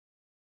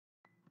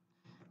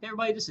Hey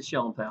everybody, this is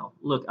Shawn Powell.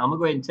 Look, I'm gonna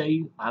go ahead and tell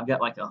you, I've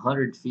got like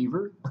 100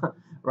 fever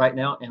right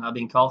now, and I've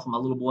been coughing. My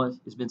little boy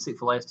has been sick for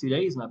the last 2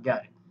 days, and I've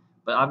got it.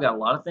 But I've got a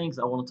lot of things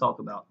I want to talk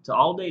about. So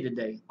all day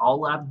today,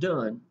 all I've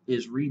done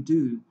is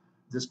redo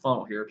this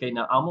funnel here. Okay,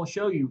 now I'm gonna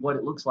show you what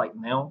it looks like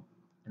now,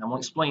 and I'm gonna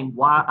explain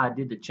why I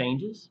did the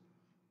changes,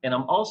 and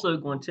I'm also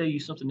going to tell you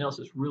something else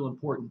that's real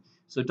important.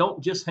 So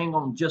don't just hang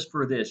on just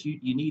for this.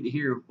 You need to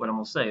hear what I'm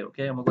gonna say.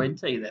 Okay, I'm gonna go ahead and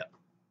tell you that.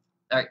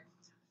 All right.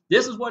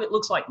 This is what it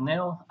looks like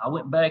now. I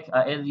went back,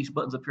 I added these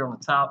buttons up here on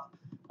the top.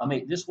 I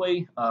made it this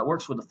way. It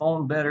works with the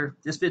phone better.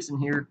 This fits in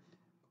here.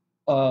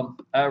 I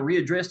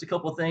readdressed a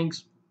couple of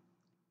things.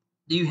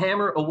 You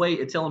hammer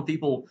away at telling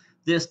people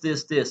this,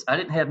 this, this. I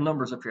didn't have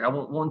numbers up here. I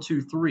want 1,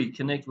 2, 3,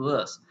 connect with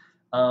us.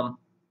 I'm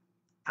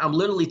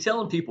literally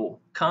telling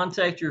people,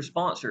 contact your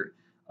sponsor,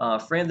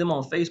 friend them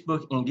on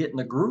Facebook and get in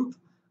the group.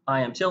 I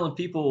am telling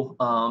people,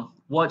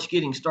 watch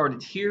Getting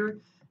Started here,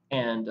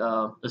 and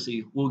let's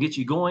see, we'll get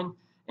you going,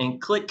 and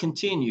click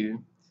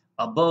continue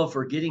above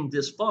for getting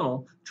this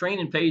funnel,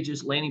 training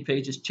pages, landing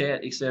pages,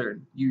 chat, etc.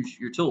 Use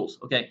your tools.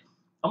 Okay,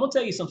 I'm gonna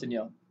tell you something,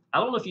 y'all. I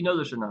don't know if you know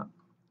this or not,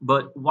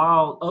 but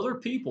while other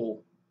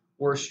people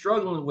were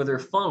struggling with their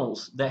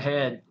funnels that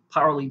had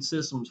power lead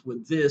systems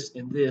with this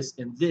and this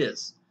and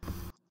this,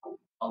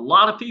 a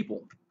lot of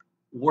people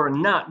were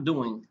not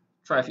doing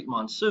traffic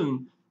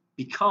monsoon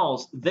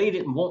because they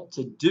didn't want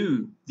to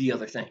do the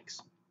other things.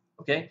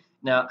 Okay.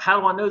 Now, how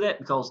do I know that?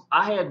 Because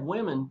I had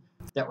women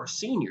that were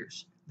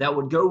seniors that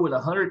would go with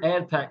 100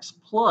 ad packs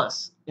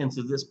plus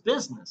into this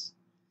business.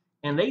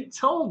 And they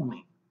told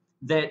me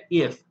that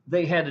if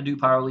they had to do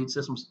power lead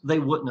systems, they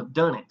wouldn't have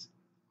done it.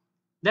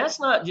 That's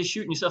not just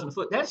shooting yourself in the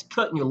foot. That's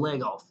cutting your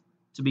leg off,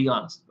 to be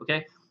honest.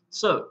 Okay.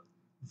 So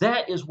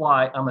that is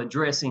why I'm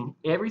addressing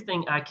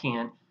everything I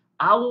can.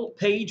 I want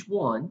page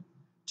one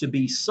to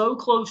be so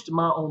close to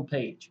my own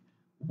page.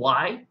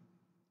 Why?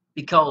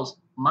 Because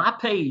my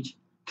page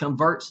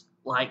converts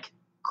like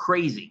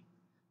crazy.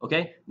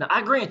 Okay. Now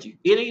I grant you,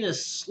 it ain't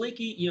as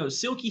slicky,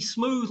 silky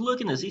smooth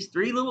looking as these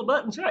 3 little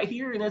buttons right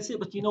here, and that's it.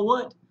 But you know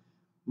what?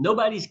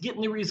 Nobody's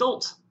getting the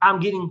results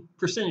I'm getting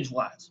percentage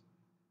wise.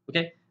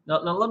 Okay. Now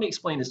let me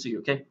explain this to you.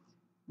 Okay.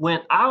 When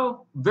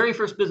our very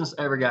first business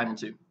I ever got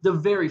into, the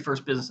very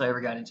first business I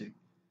ever got into,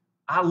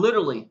 I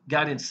literally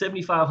got in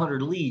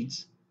 7,500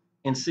 leads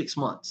in 6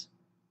 months.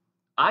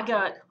 I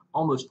got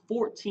almost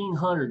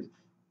 1,400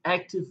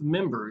 active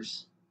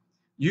members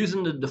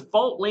using the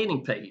default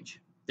landing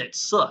page that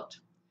sucked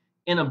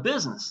in a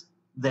business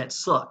that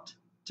sucked,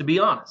 to be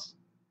honest.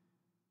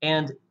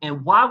 And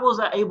why was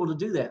I able to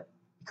do that?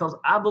 Because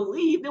I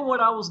believed in what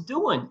I was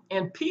doing.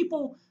 And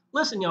people,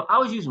 listen, I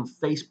was using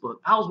Facebook.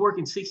 I was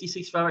working 60,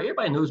 65 hours.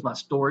 Everybody knows my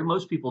story.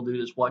 Most people do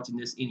this watching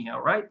this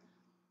anyhow, right?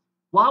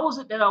 Why was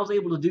it that I was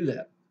able to do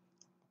that?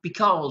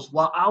 Because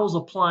while I was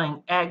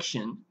applying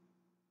action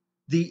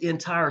the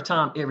entire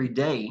time, every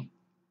day,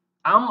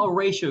 I'm a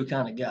ratio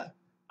kind of guy.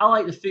 I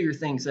like to figure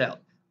things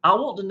out. I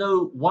want to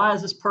know, why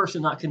is this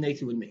person not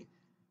connected with me?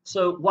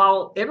 So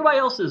while everybody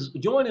else is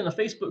joining a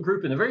Facebook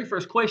group and the very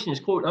first question is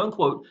quote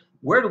unquote,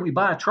 where do we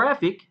buy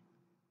traffic?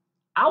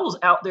 I was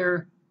out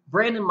there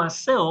branding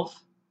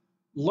myself,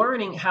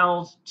 learning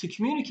how to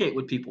communicate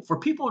with people, for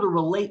people to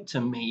relate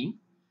to me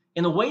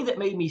in a way that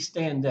made me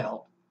stand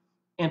out.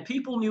 And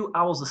people knew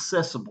I was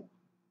accessible.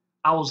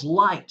 I was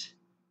liked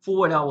for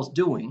what I was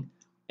doing,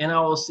 and I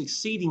was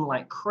succeeding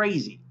like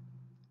crazy.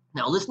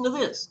 Now listen to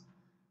this.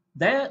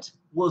 That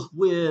was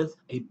with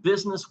a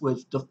business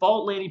with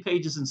default landing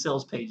pages and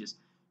sales pages.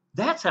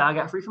 That's how I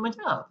got free from a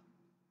job,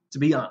 to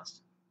be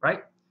honest,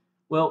 right?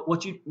 Well,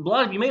 what a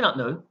lot of you may not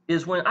know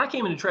is when I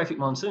came into Traffic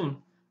Monsoon,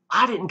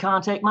 I didn't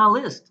contact my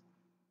list.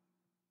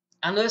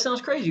 I know that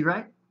sounds crazy,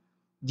 right?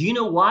 Do you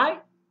know why?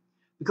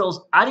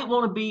 Because I didn't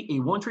want to be a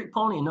one-trick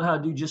pony and know how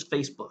to do just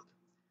Facebook.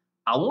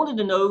 I wanted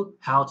to know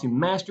how to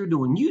master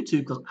doing YouTube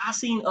because I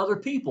seen other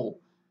people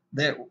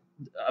that,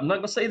 I'm not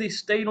going to say they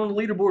stayed on the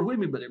leaderboard with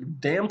me, but they were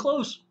damn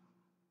close.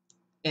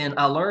 And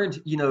I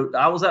learned,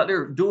 I was out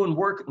there doing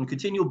work on a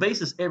continual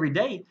basis every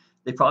day.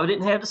 They probably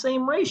didn't have the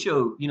same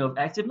ratio, of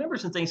active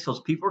members and things because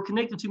people are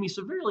connected to me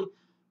severely.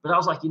 But I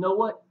was like, you know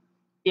what?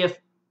 If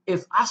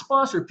I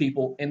sponsor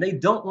people and they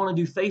don't want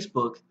to do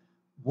Facebook,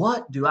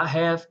 what do I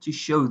have to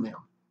show them?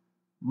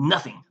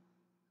 Nothing.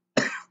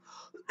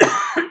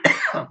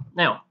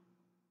 Now,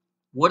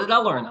 what did I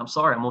learn? I'm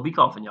sorry, I'm going to be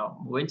coughing, y'all.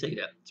 I'm going to tell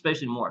you that,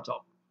 especially the more I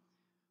talk.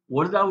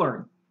 What did I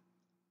learn?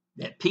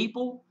 That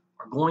people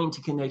are going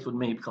to connect with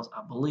me because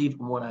I believe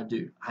in what I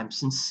do. I'm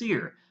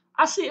sincere.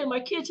 I sit at my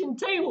kitchen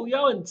table,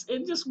 y'all,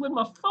 and just with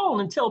my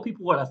phone and tell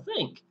people what I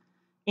think.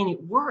 And it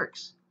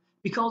works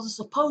because it's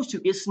supposed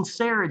to. It's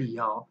sincerity,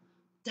 y'all.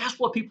 That's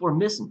what people are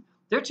missing.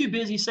 They're too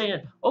busy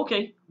saying,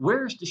 okay,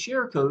 where's the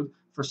share code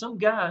for some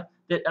guy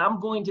that I'm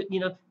going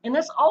to, and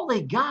that's all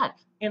they got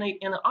in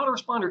an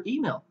autoresponder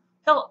email.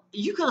 Hell,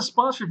 you could have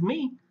sponsored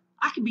me.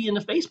 I could be in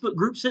the Facebook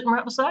group sitting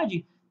right beside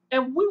you,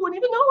 and we wouldn't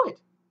even know it.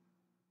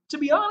 To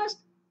be honest,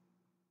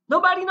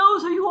 nobody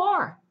knows who you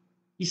are.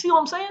 You see what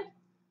I'm saying?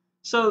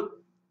 So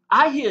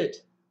I get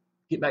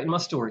back to my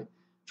story,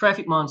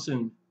 Traffic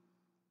Monsoon.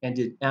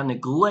 and I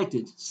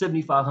neglected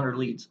 7,500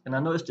 leads. And I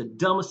know it's the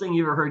dumbest thing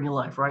you ever heard in your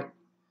life, right?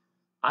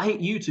 I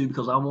hate YouTube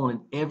because I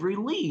wanted every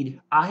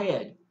lead I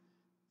had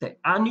that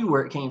I knew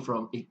where it came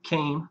from. It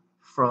came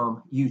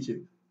from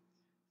YouTube.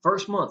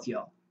 First month,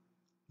 y'all.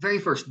 Very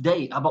first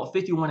day, I bought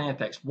 51 ad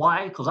packs.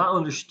 Why? Because I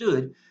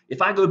understood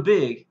if I go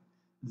big,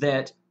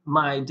 that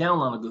my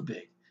downline will go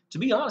big. To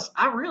be honest,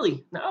 I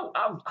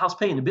was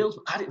paying the bills,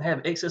 but I didn't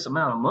have excess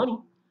amount of money.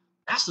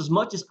 That's as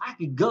much as I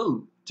could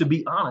go, to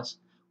be honest,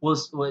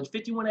 was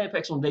 51 ad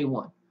packs on day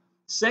one.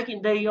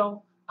 Second day,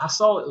 y'all, I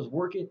saw it was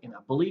working and I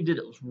believed it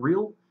was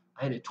real.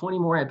 I had 20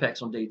 more ad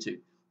packs on day two.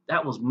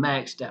 That was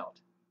maxed out.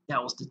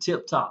 That was the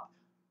tip top.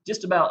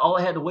 Just about all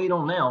I had to wait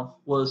on now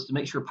was to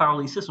make sure Powell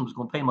Lead Systems was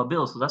going to pay my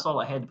bills, because that's all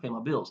I had to pay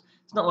my bills.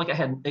 It's not like I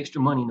had extra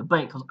money in the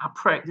bank, because I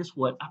practice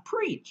what I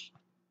preach.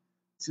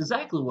 It's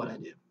exactly what I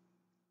do.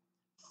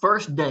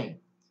 First day,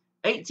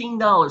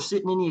 $18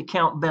 sitting in the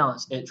account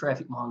balance at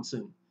Traffic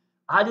Monsoon.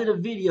 I did a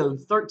video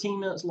 13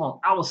 minutes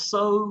long. I was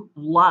so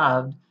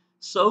live,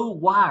 so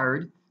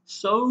wired,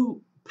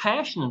 so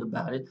passionate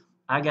about it.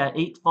 I got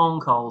 8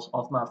 phone calls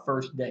off my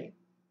first day.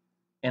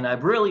 And I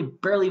barely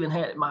even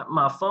had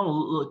my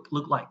phone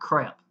looked like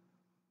crap.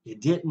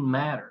 It didn't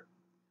matter,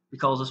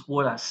 because it's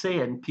what I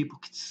said and people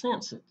could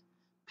sense it.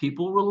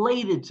 People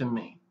related to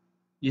me.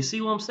 You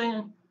see what I'm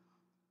saying?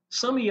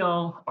 Some of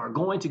y'all are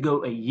going to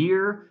go a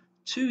year,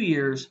 2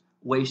 years,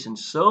 wasting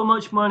so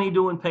much money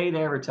doing paid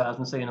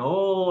advertisement, saying,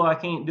 oh, I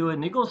can't do it.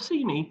 And they're going to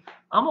see me.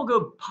 I'm going to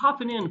go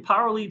popping in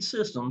Power Lead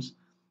Systems.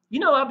 You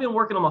know, I've been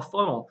working on my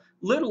funnel,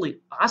 literally,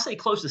 I say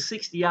close to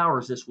 60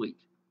 hours this week.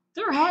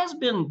 There has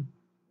been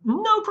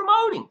no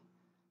promoting.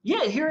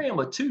 Yeah, here I am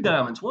with 2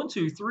 diamonds, 1,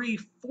 2, 3,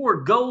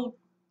 4 gold,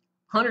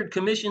 100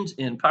 commissions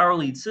in Power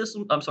Lead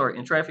System. I'm sorry,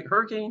 in Traffic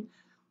Hurricane,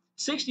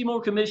 60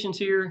 more commissions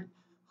here,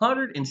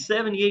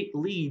 178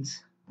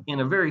 leads in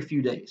a very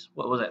few days.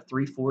 What was that,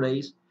 3, 4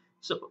 days?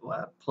 So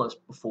plus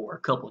before a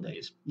couple of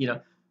days, you know.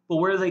 But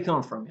where do they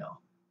come from, y'all?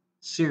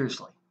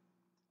 Seriously,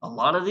 a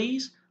lot of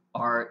these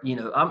are, you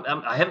know,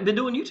 I haven't been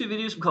doing YouTube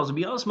videos because, to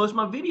be honest, most of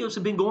my videos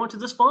have been going to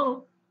this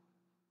funnel.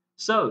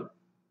 So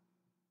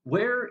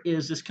where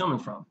is this coming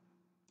from?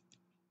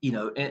 You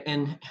know,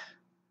 and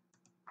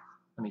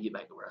let me get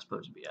back to where I'm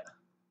supposed to be at.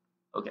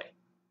 Okay.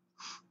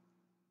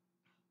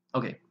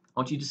 I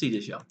want you to see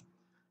this, y'all.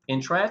 In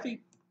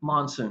Traffic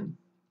Monsoon,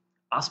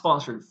 I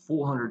sponsored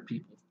 400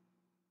 people.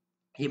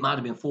 It might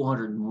have been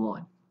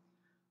 401.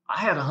 I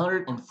had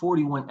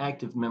 141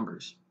 active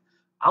members.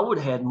 I would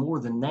have had more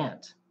than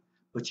that.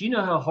 But you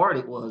know how hard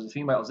it was if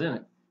anybody was in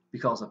it,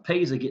 because of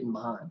Payza getting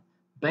behind.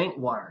 Bank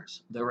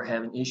wires, they were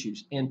having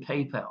issues, and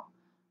PayPal.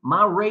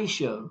 My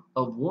ratio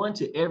of 1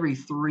 to every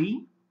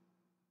 3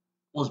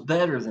 was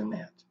better than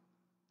that.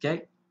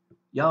 Okay?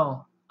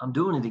 Y'all, I'm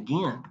doing it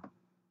again.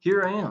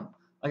 Here I am.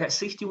 I got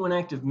 61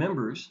 active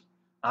members.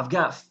 I've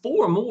got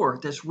 4 more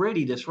that's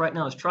ready, that's right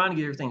now is trying to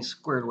get everything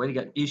squared away. They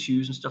got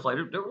issues and stuff like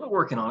that. They're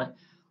working on it.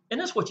 And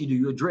that's what you do.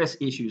 You address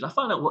issues. I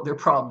find out what their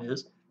problem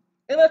is,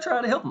 and I try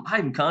to help them. I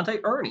even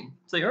contact Ernie.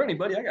 Say, Ernie,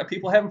 buddy, I got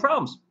people having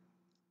problems.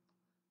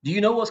 Do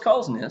you know what's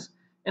causing this?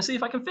 And see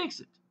if I can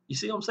fix it. You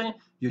see what I'm saying?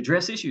 You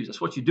address issues.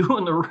 That's what you do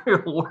in the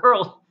real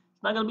world.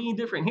 It's not going to be any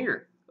different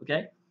here.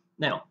 Okay?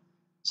 Now,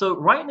 so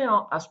right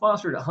now, I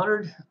sponsored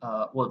 100,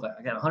 I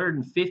got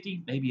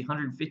 150, maybe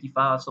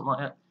 155, something like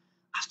that.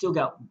 I still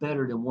got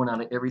better than 1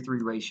 out of every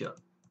 3 ratio.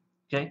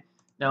 Okay?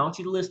 Now, I want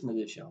you to listen to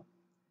this, y'all.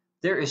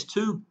 There is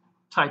 2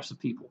 types of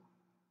people,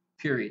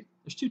 period.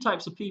 There's 2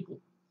 types of people.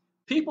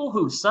 People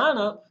who sign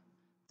up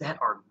that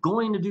are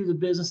going to do the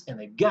business and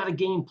they've got a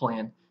game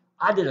plan.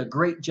 I did a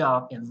great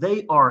job, and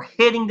they are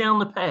heading down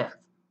the path.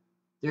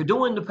 They're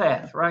doing the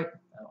path, right?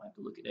 I don't have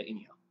to look at that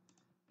anyhow.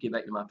 Get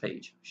back to my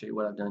page. Show you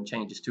what I've done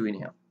changes to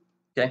anyhow.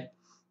 Okay?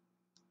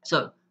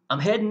 So I'm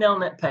heading down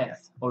that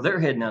path, or they're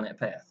heading down that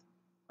path,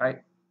 right?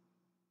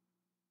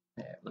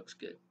 Yeah, it looks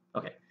good.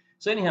 Okay.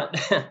 So anyhow,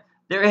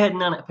 they're heading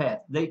down that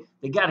path. They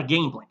got a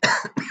game plan.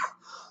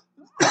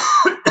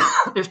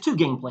 There's 2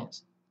 game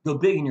plans. Go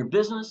big in your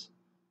business,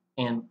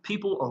 and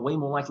people are way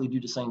more likely to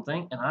do the same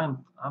thing. And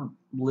I'm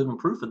living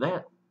proof of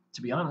that,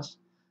 to be honest.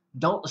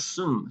 Don't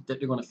assume that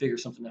they're going to figure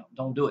something out.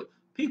 Don't do it.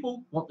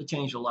 People want to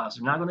change their lives.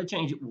 They're not going to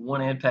change it with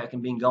 1 ad pack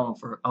and being gone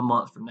for a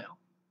month from now.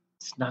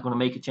 It's not going to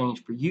make a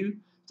change for you.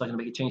 It's not going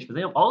to make a change for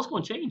them. All it's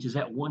going to change is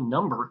that 1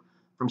 number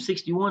from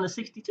 61 to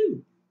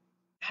 62.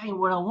 That ain't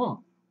what I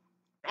want.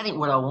 That ain't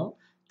what I want.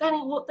 That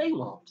ain't what they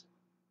want.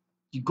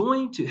 You're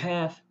going to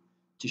have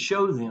to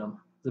show them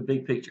the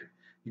big picture.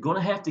 You're going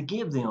to have to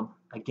give them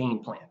a game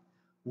plan.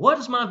 What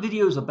is my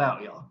videos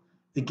about, y'all?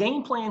 The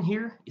game plan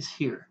here is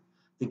here.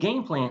 The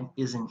game plan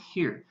is in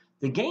here.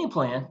 The game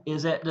plan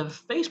is at the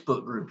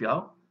Facebook group,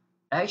 y'all.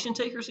 Action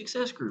Taker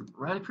Success Group,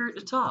 right up here at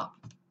the top.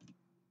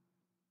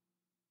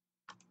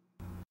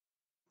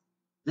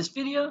 This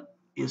video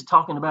is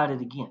talking about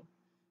it again.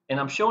 And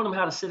I'm showing them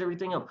how to set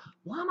everything up.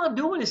 Why am I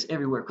doing this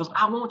everywhere? Because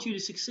I want you to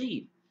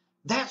succeed.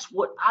 That's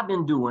what I've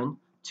been doing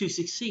to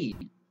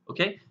succeed.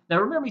 Okay? Now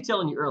remember me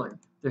telling you earlier,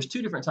 there's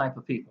 2 different types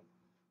of people.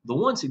 The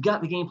ones who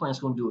got the game plan is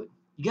going to do it.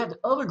 You got the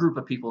other group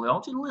of people. I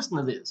want you to listen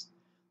to this.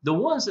 The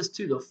ones that's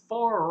to the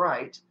far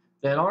right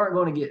that aren't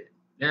going to get it.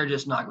 They're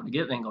just not going to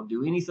get it. They ain't going to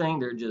do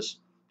anything.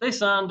 They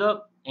signed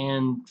up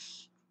and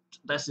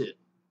that's it.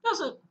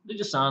 That's it. They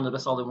just signed up.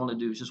 That's all they want to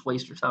do is just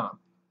waste their time.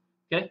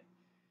 Okay.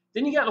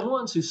 Then you got the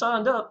ones who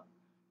signed up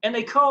and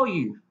they call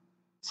you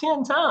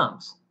 10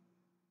 times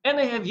and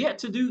they have yet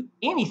to do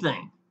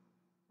anything.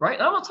 Right?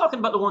 And I'm not talking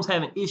about the ones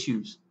having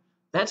issues.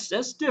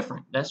 That's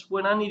different. That's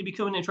when I need to be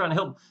coming in trying to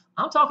help them.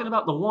 I'm talking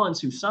about the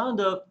ones who signed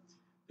up,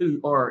 who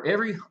are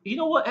you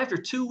know what, after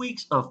 2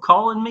 weeks of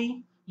calling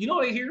me, you know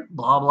what I hear?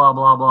 Blah, blah,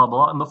 blah, blah,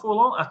 blah. And before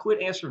long, I quit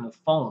answering the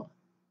phone.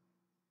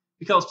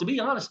 Because to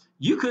be honest,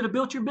 you could have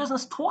built your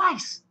business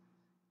twice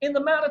in the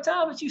amount of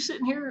time that you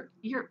sitting here,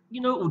 you're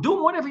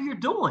doing whatever you're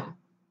doing.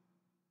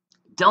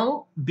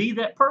 Don't be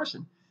that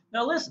person.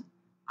 Now listen,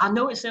 I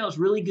know it sounds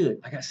really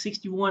good. I got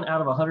 61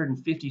 out of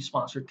 150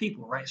 sponsored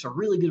people, right? It's a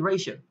really good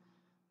ratio.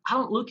 I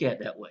don't look at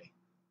it that way.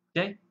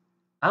 Okay?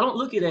 I don't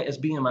look at it as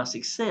being my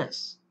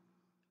success.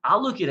 I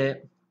look at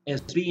it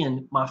as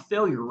being my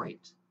failure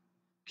rate.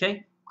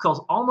 Okay? Because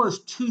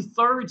almost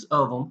 2/3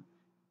 of them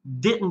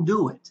didn't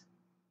do it.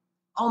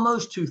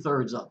 Almost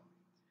 2/3 of them.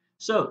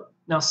 So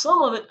now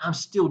some of it I'm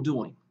still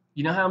doing.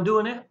 You know how I'm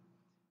doing that?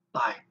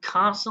 By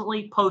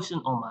constantly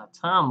posting on my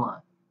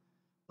timeline,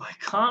 by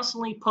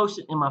constantly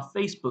posting in my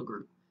Facebook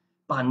group,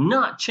 by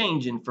not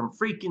changing from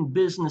freaking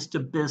business to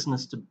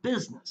business to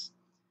business.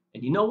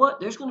 And you know what?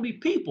 There's going to be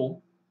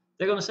people,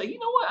 they're going to say, you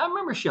know what? I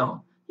remember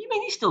Shawn. You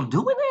mean he's still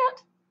doing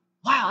that?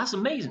 Wow, that's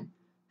amazing.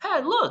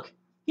 Hey, look,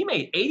 he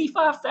made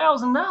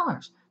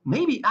 $85,000.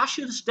 Maybe I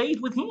should have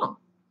stayed with him.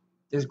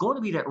 There's going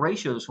to be that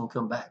ratio that's going to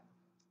come back.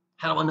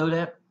 How do I know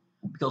that?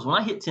 Because when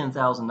I hit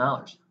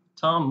 $10,000,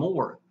 Tom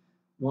Moore,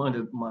 one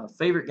of my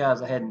favorite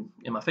guys I had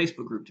in my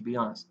Facebook group, to be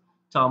honest,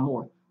 Tom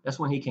Moore, that's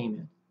when he came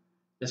in.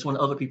 That's when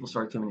other people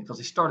started coming in because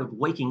they started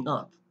waking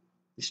up.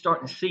 They're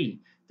starting to see.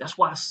 That's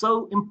why it's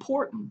so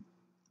important.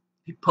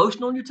 You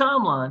posting on your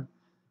timeline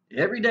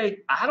every day.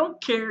 I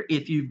don't care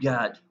if you've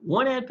got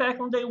one ad pack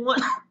on day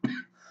one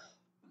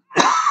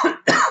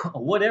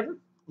or whatever.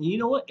 You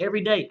know what?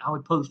 Every day I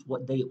would post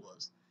what day it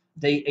was.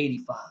 Day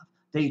 85,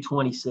 day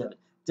 27,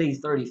 day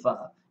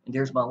 35. And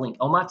there's my link.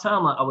 On my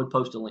timeline, I would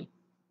post a link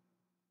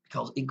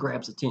because it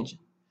grabs attention.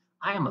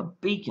 I am a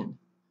beacon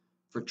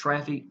for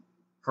traffic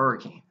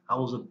hurricane. I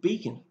was a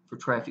beacon for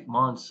traffic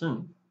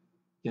monsoon.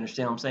 You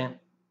understand what I'm saying?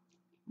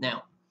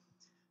 Now,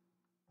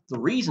 the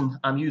reason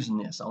I'm using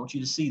this, I want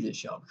you to see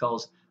this, y'all,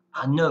 because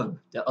I know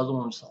the other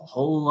one's a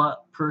whole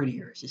lot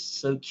prettier. It's just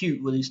so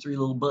cute with these 3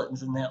 little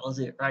buttons, and that was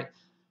it, right?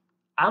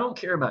 I don't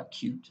care about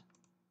cute.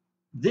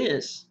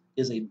 This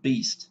is a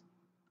beast.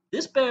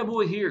 This bad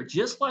boy here,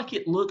 just like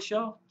it looks,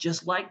 y'all,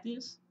 just like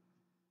this,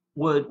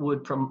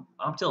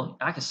 I'm telling you,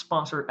 I could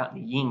sponsor it out the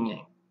yin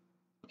yang.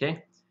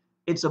 Okay?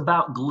 It's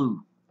about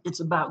glue. It's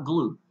about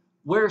glue.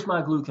 Where's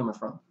my glue coming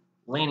from?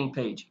 Landing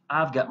page.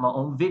 I've got my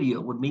own video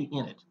with me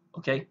in it.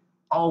 Okay?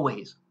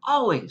 Always,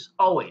 always,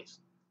 always.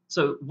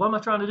 So what am I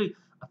trying to do?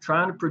 I'm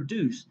trying to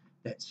produce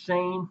that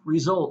same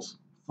results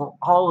for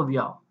all of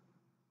y'all.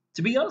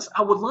 To be honest,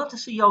 I would love to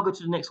see y'all go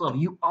to the next level.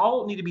 You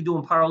all need to be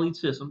doing power lead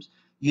systems.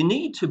 You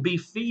need to be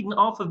feeding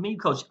off of me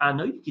because I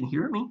know you can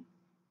hear me.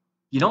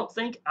 You don't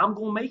think I'm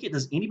going to make it?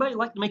 Does anybody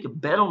like to make a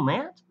bet on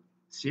that?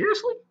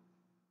 Seriously?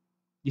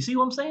 You see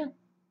what I'm saying?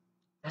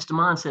 That's the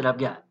mindset I've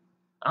got.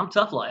 I'm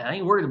tough like I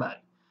ain't worried about it.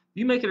 If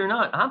you make it or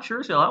not, I'm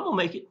sure as hell I'm going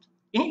to make it.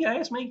 You ain't got to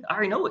ask me. I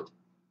already know it.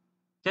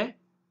 Okay?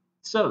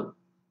 So,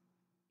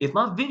 if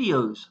my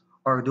videos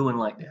are doing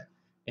like that,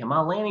 and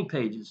my landing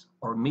pages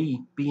are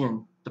me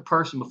being the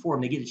person before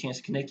them, they get a chance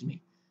to connect to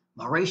me,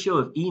 my ratio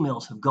of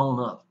emails have gone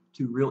up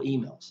to real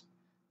emails.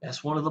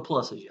 That's one of the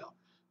pluses, y'all.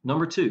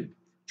 Number 2,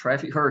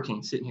 traffic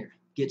hurricane sitting here.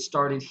 Get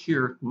started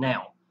here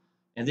now.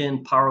 And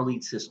then power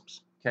lead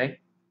systems. Okay?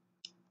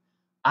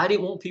 I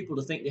didn't want people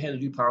to think they had to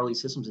do power lead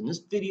systems. In this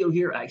video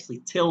here, I actually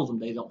tell them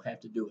they don't have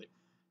to do it.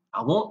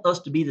 I want us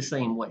to be the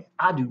same way.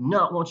 I do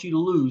not want you to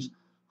lose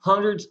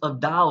hundreds of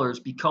dollars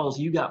because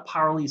you got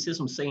power lead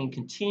systems saying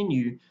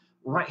continue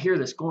right here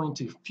that's going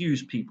to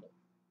confuse people.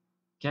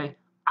 Okay?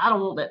 I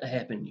don't want that to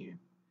happen to you.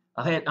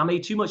 I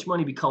made too much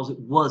money because it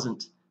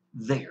wasn't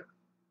there.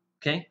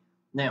 Okay?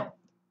 Now,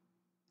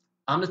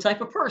 I'm the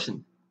type of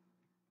person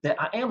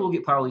that I am going to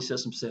get power lead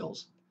system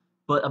sales.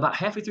 But about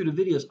halfway through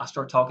the videos, I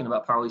start talking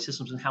about power lead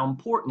systems and how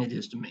important it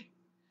is to me.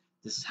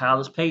 This is how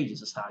this page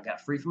is. This is how I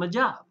got free from a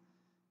job.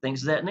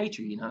 Things of that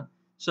nature, you know.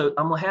 So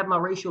I'm going to have my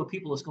ratio of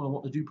people that's going to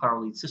want to do power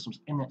lead systems,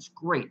 and that's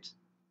great.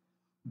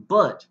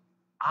 But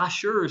I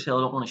sure as hell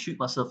don't want to shoot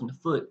myself in the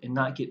foot and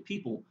not get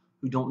people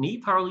who don't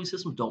need power lead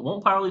systems, don't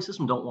want power lead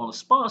systems, don't want to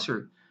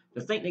sponsor,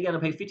 to think they got to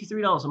pay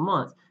 $53 a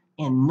month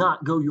and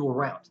not go your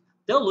route.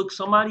 They'll look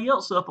somebody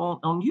else up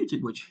on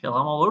YouTube, which, hell,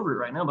 I'm all over it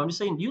right now, but I'm just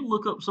saying you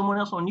look up someone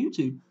else on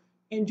YouTube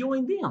and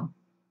join them.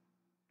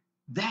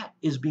 That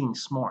is being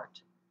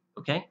smart,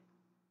 okay?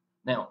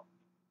 Now,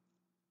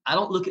 I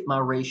don't look at my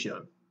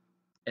ratio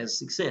as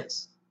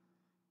success.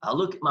 I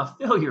look at my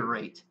failure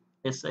rate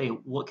and say,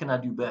 what can I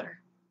do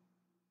better?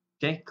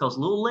 Okay, because a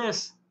little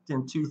less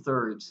than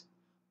 2/3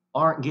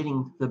 aren't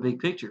getting the big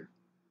picture.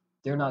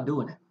 They're not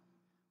doing it.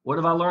 What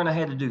have I learned I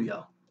had to do,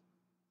 y'all?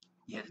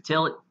 You had to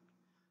tell it.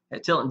 You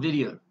had to tell it in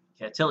video. You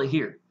had to tell it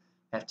here.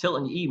 You have to tell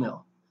it in your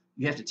email.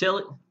 You have to tell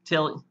it,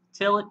 tell it,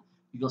 tell it.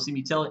 You're going to see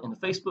me tell it in the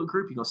Facebook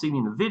group. You're going to see me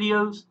in the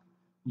videos.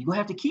 You're going to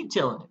have to keep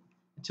telling it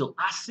until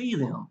I see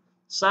them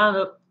sign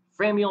up,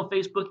 friend me on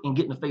Facebook, and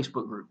get in the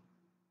Facebook group.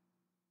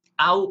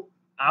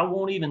 I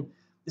won't even,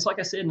 it's like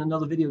I said in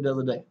another video the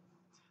other day.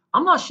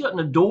 I'm not shutting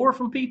the door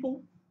from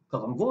people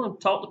because I'm going to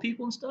talk to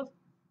people and stuff,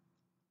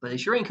 but they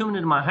sure ain't coming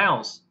into my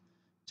house,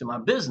 to my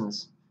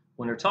business,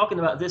 when they're talking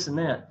about this and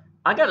that.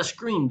 I got a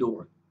screen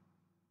door.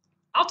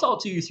 I'll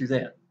talk to you through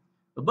that.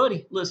 But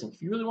buddy, listen,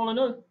 if you really want to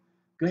know,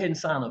 go ahead and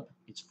sign up.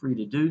 It's free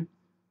to do.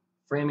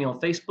 Friend me on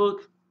Facebook.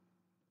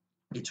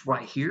 It's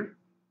right here,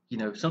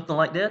 something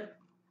like that.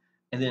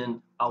 And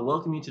then I'll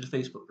welcome you to the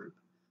Facebook group.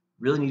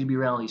 Really need to be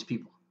around these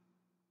people.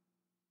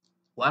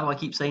 Why do I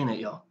keep saying that,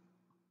 y'all?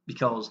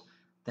 Because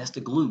that's the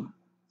glue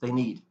they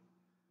need.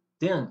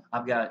 Then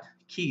I've got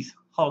Keith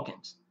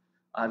Hawkins.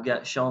 I've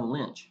got Shawn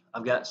Lynch.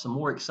 I've got some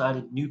more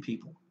excited new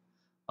people.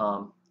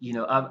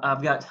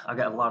 I've got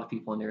a lot of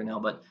people in there now,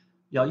 but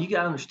y'all, you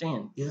got to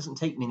understand, it doesn't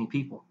take many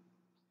people.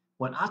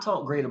 When I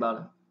talk great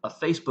about a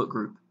Facebook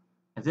group,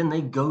 and then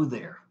they go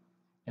there,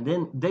 and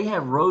then they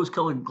have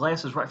rose-colored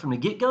glasses right from the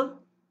get-go,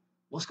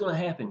 what's going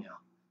to happen, y'all?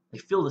 They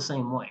feel the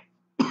same way.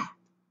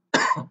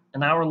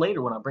 An hour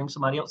later, when I bring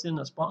somebody else in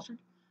that's sponsored,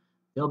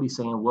 they'll be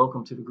saying,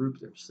 welcome to the group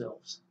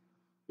themselves.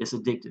 It's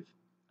addictive.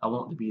 I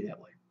want to be that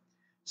way.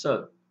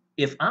 So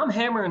if I'm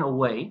hammering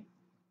away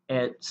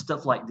at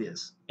stuff like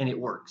this, and it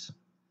works,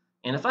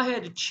 and if I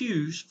had to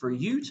choose for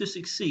you to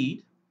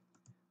succeed,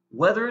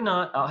 whether or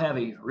not I'll have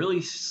a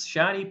really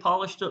shiny,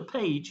 polished up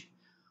page,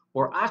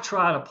 or I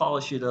try to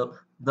polish it up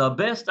the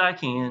best I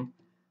can,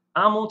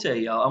 I'm gonna tell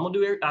y'all,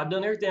 I've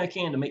done everything I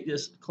can to make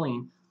this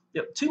clean.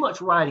 Too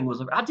much writing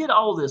was. I did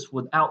all this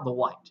without the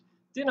white.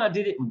 Then I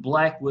did it in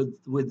black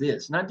with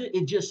this, and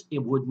it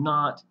would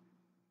not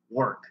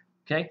work.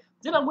 Okay.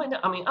 Then I went.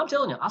 I'm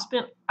telling you, I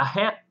spent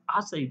I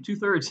say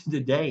 2/3 of the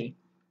day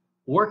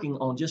working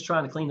on just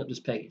trying to clean up this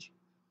page.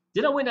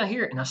 Then I went down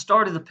here and I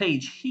started the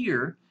page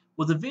here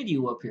with a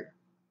video up here.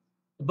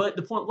 But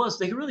the point was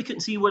they really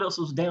couldn't see what else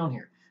was down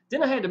here.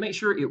 Then I had to make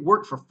sure it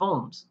worked for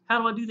phones. How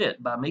do I do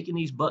that? By making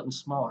these buttons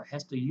smaller. It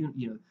has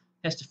to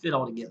has to fit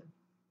all together.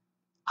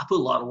 I put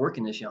a lot of work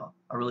in this, y'all.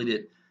 I really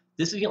did.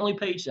 This is the only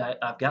page that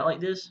I've got like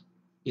this.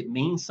 It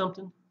means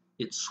something.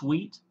 It's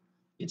sweet.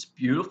 It's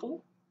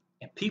beautiful.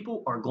 And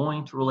people are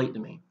going to relate to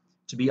me.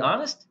 To be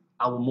honest,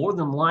 I will more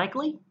than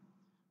likely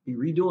be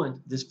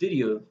redoing this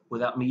video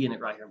without me in it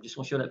right here. I'm just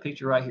going to show that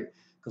picture right here.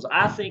 Because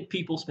I think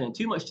people spend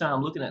too much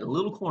time looking at the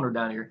little corner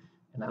down here,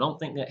 and I don't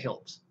think that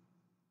helps.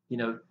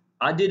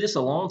 I did this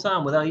a long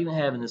time without even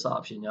having this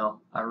option, y'all.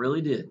 I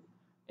really did.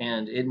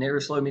 And it never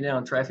slowed me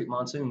down. Traffic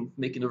monsoon,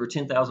 making over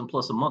 10,000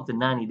 plus a month in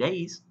 90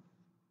 days.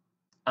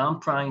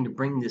 I'm trying to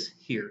bring this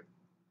here.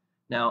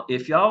 Now,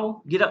 if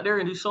y'all get out there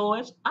and do solo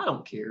ads, I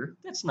don't care.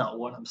 That's not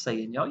what I'm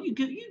saying, y'all. You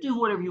do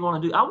whatever you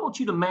want to do. I want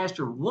you to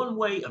master one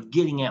way of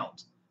getting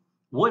out,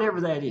 whatever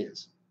that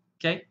is.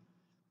 Okay?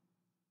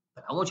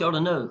 But I want y'all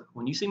to know,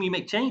 when you see me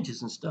make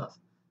changes and stuff,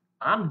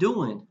 I'm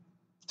doing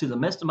to the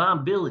best of my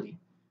ability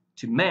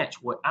to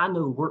match what I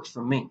know works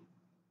for me.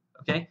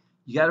 Okay?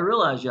 You got to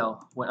realize,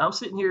 y'all, when I'm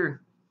sitting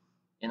here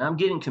and I'm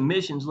getting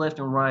commissions left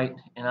and right,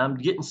 and I'm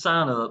getting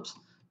sign-ups,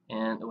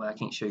 and well, I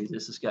can't show you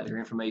this. It's got their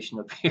information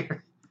up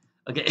here.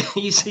 Okay,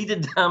 you see the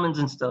diamonds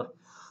and stuff.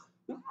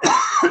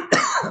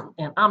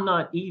 And I'm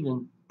not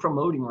even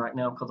promoting right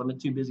now because I'm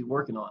too busy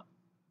working on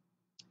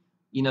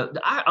it.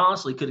 I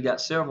honestly could have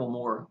got several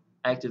more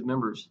active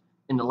members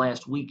in the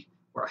last week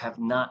where I have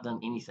not done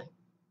anything.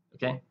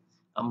 Okay,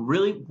 I'm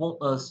really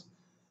want us.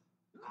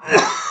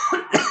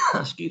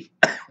 Excuse.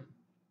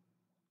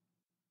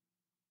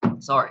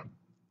 Sorry.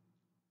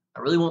 I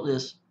really want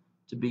this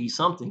to be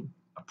something,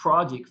 a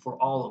project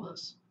for all of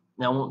us.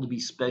 Now I want it to be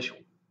special.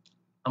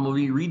 I'm going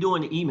to be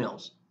redoing the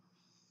emails.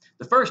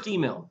 The first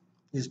email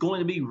is going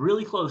to be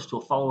really close to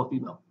a follow-up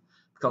email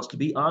because, to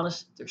be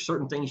honest, there's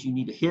certain things you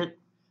need to hit,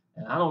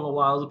 and I don't know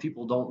why other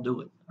people don't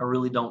do it. I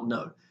really don't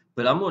know.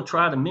 But I'm going to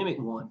try to mimic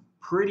one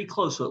pretty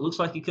close so it looks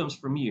like it comes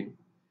from you.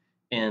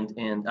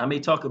 And I may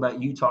talk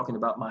about you talking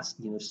about my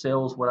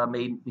sales, what I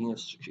made,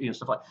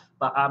 stuff like that.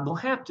 But I'm going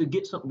to have to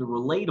get something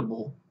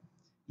relatable.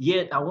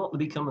 Yet I want to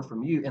be coming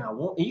from you, and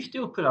you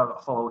still put out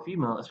a follow-up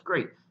email. That's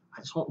great.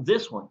 I just want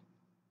this one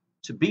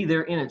to be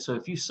there in it. So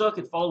if you suck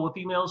at follow-up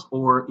emails,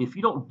 or if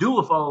you don't do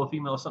a follow-up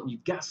email or something,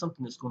 you've got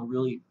something that's going to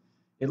really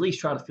at least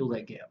try to fill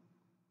that gap.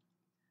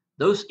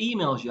 Those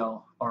emails,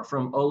 y'all, are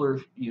from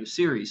other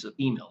series of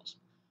emails.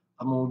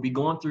 I'm going to be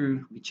going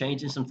through, be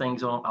changing some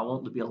things on. I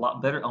want it to be a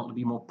lot better. I want it to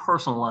be more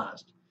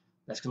personalized.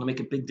 That's going to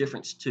make a big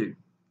difference too.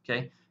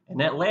 Okay. And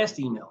that last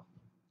email,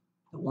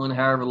 the one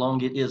however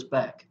long it is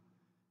back,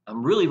 I've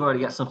already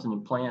got something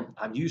in plan.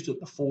 I've used it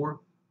before,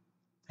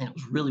 and it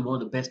was really one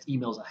of the best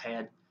emails I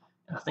had.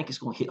 And I think it's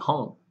going to hit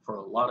home for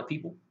a lot of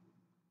people.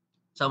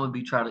 So I'm going to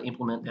be trying to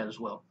implement that as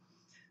well.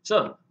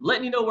 So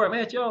letting you know where I'm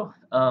at, y'all.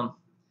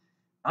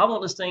 I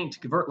want this thing to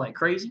convert like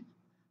crazy.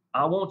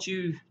 I want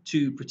you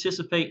to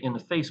participate in the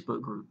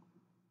Facebook group.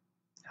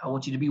 I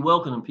want you to be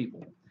welcoming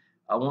people.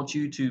 I want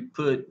you to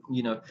put,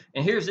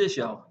 and here's this,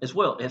 y'all, as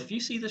well. If you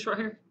see this right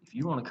here, if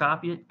you want to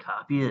copy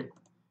it,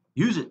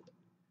 use it.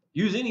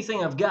 Use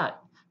anything I've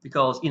got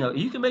because,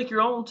 you can make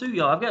your own too,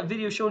 y'all. I've got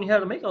videos showing you how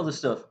to make all this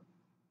stuff.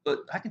 But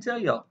I can tell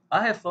y'all,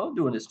 I have fun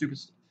doing this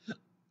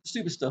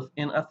stupid stuff,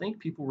 and I think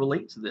people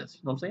relate to this.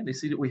 You know what I'm saying? They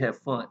see that we have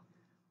fun.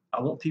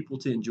 I want people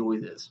to enjoy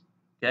this.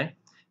 Okay.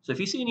 So if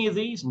you see any of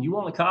these and you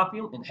want to copy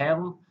them and have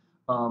them,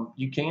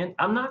 you can.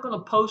 I'm not going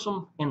to post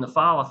them in the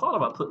file. I thought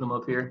about putting them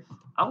up here.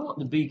 I want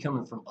them to be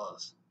coming from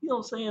us. You know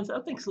what I'm saying? So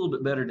I think it's a little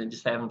bit better than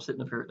just having them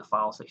sitting up here at the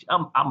file section.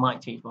 I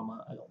might change my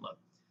mind. I don't know.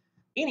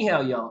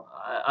 Anyhow, y'all,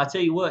 I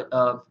tell you what,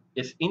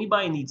 if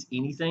anybody needs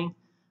anything,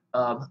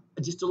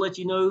 just to let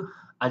you know,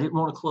 I didn't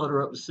want to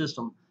clutter up the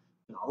system.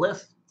 I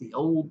left the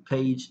old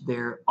page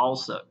there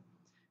also.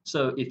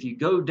 So if you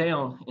go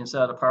down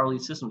inside of Power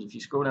Lead Systems, if you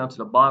scroll down to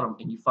the bottom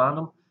and you find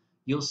them,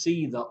 you'll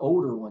see the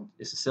older one.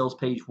 It's the sales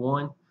page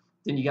 1.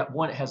 Then you got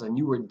one that has a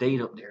newer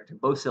date up there. They're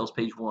both sales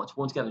page 1s.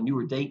 One's got a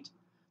newer date.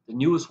 The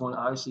newest one,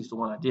 obviously, is the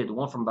one I did. The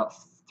one from about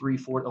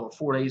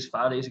 4 days,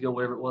 5 days ago,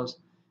 whatever it was.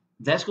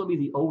 That's going to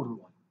be the older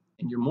one.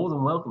 And you're more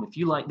than welcome. If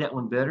you like that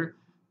one better,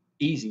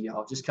 easy,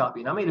 y'all. Just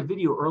copy it. And I made a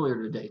video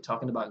earlier today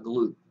talking about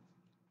glue.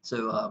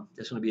 So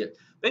that's going to be it.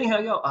 But anyhow,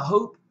 y'all, I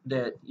hope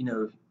that,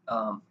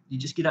 you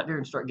just get out there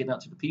and start getting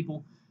out to the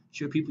people.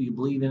 Show people you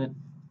believe in it.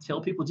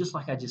 Tell people just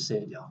like I just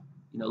said, y'all.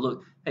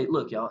 Look, hey,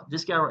 look, y'all,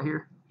 this guy right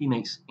here, he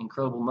makes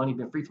incredible money.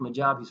 Been free from a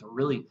job. He's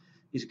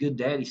a good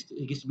dad.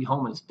 He gets to be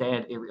home with his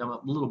dad I'm a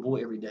little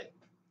boy every day.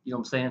 You know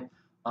what I'm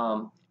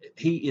saying?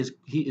 He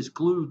is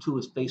glued to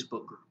his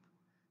Facebook group.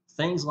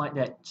 Things like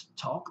that.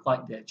 Talk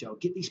like that, y'all.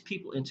 Get these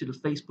people into the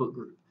Facebook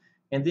group.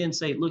 And then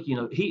say, look,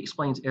 he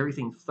explains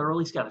everything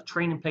thoroughly. He's got a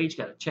training page,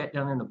 got a chat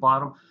down there in the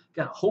bottom,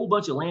 got a whole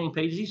bunch of landing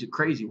pages. These are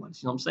crazy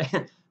ones. You know what I'm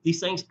saying? These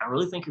things I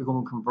really think are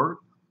going to convert.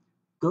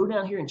 Go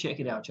down here and check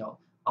it out, y'all.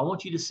 I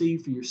want you to see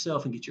for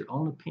yourself and get your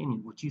own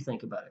opinion, what you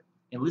think about it.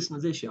 And listen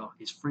to this, y'all.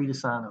 It's free to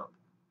sign up.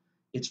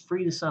 It's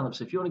free to sign up.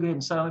 So if you want to go ahead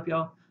and sign up,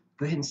 y'all,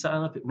 go ahead and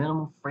sign up at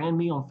minimum. Friend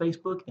me on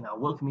Facebook, and I'll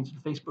welcome you to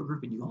the Facebook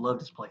group, and you're going to love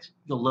this place.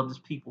 You're going to love this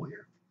people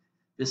here.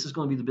 This is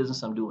going to be the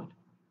business I'm doing.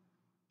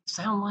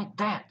 Sound like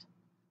that.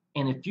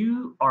 And if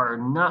you are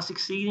not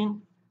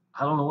succeeding,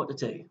 I don't know what to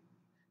tell you.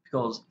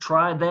 Because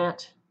try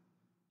that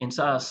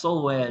inside a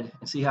solo ad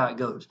and see how it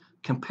goes.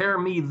 Compare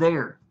me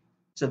there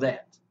to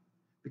that.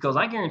 Because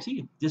I guarantee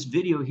you, this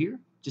video here,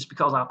 just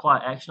because I apply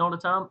action all the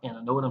time and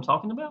I know what I'm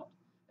talking about,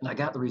 and I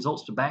got the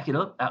results to back it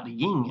up out the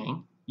yin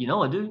yang,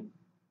 I do.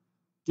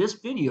 This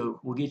video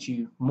will get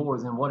you more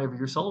than whatever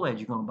your solo ad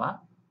you're going to buy.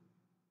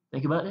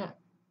 Think about that.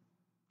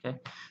 Okay.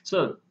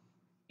 So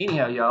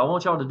anyhow, y'all, I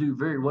want y'all to do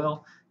very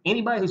well.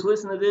 Anybody who's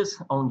listening to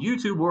this on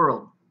YouTube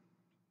world,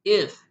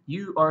 if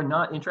you are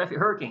not in Traffic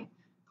Hurricane,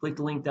 click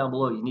the link down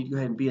below. You need to go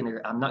ahead and be in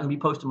there. I'm not going to be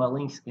posting my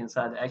links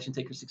inside the Action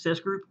Taker Success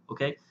Group,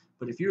 okay?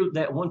 But if you're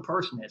that one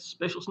person, that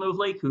special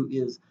snowflake who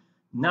is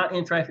not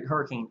in Traffic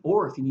Hurricane,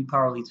 or if you need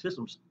Power Lead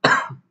Systems,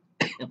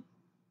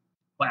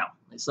 wow,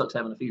 it sucks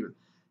having a fever.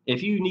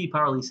 If you need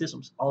Power Lead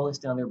Systems, all that's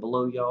down there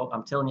below, y'all.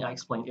 I'm telling you, I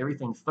explain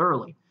everything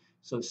thoroughly.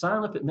 So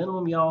sign up at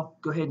minimum, y'all.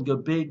 Go ahead and go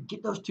big.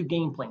 Get those 2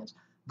 game plans.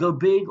 Go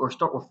big or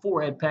start with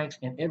 4 ad packs,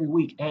 and every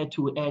week add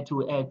to it, add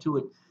to it, add to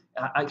it.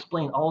 I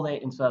explain all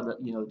that inside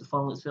the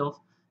funnel itself.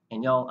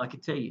 And y'all, I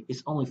can tell you,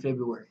 it's only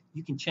February.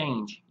 You can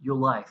change your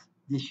life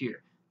this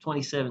year,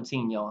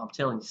 2017, y'all. I'm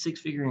telling you,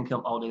 6-figure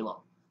income all day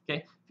long. Okay?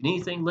 If you need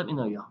anything, let me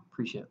know, y'all.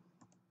 Appreciate it.